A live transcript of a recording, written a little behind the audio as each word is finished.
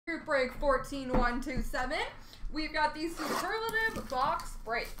Group break 14127. We've got the Superlative box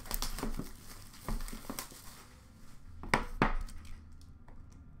break.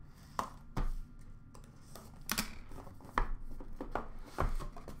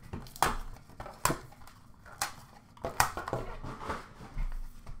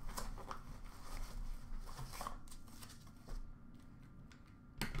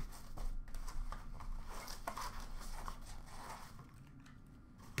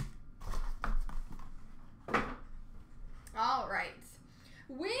 All right.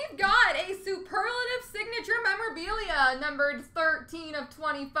 We've got a Superlative Signature Memorabilia, numbered 13 of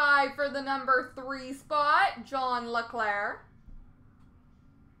 25 for the number 3 spot, John Leclerc.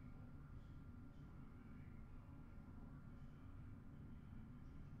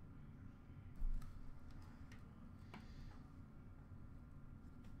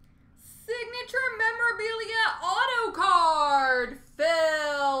 Signature Memorabilia Auto Card,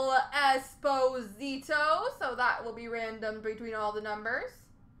 Phil Esposito. So that will be random between all the numbers.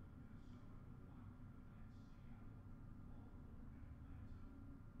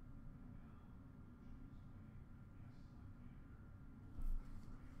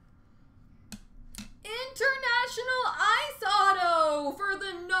 International Ice Auto for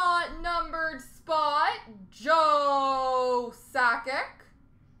the not numbered spot, Joe Sakic.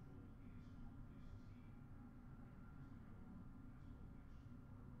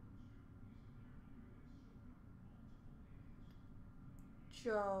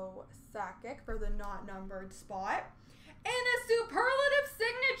 Joe Sakic for the not numbered spot. And a Superlative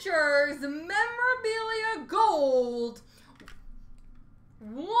Signatures Memorabilia Gold,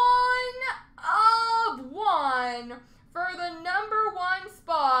 1 of 1 for the number 1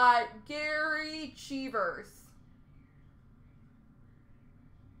 spot, Gary Cheevers.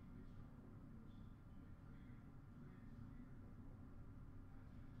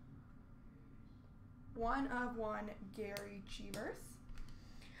 One of 1, Gary Cheevers.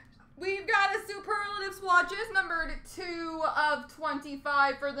 We've got a Superlative Swatches, numbered 2 of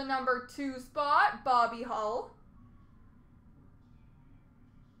 25 for the number 2 spot, Bobby Hull.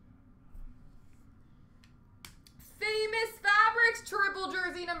 Famous Fabrics Triple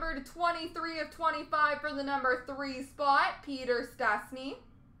Jersey, numbered 23 of 25 for the number 3 spot, Peter Stastny.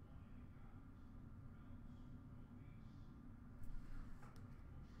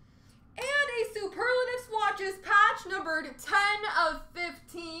 Superlative Swatches patch, numbered 10 of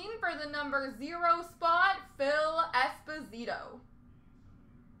 15 for the number 0 spot, Phil Esposito.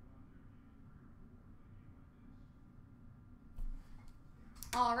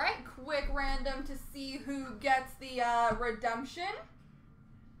 All right, quick random to see who gets the redemption.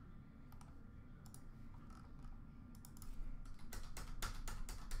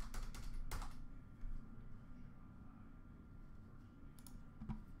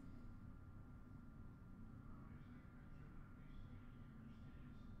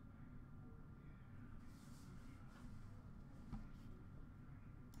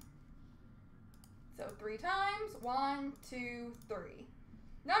 So 3 times, 1, 2, 3.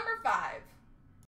 Number 5.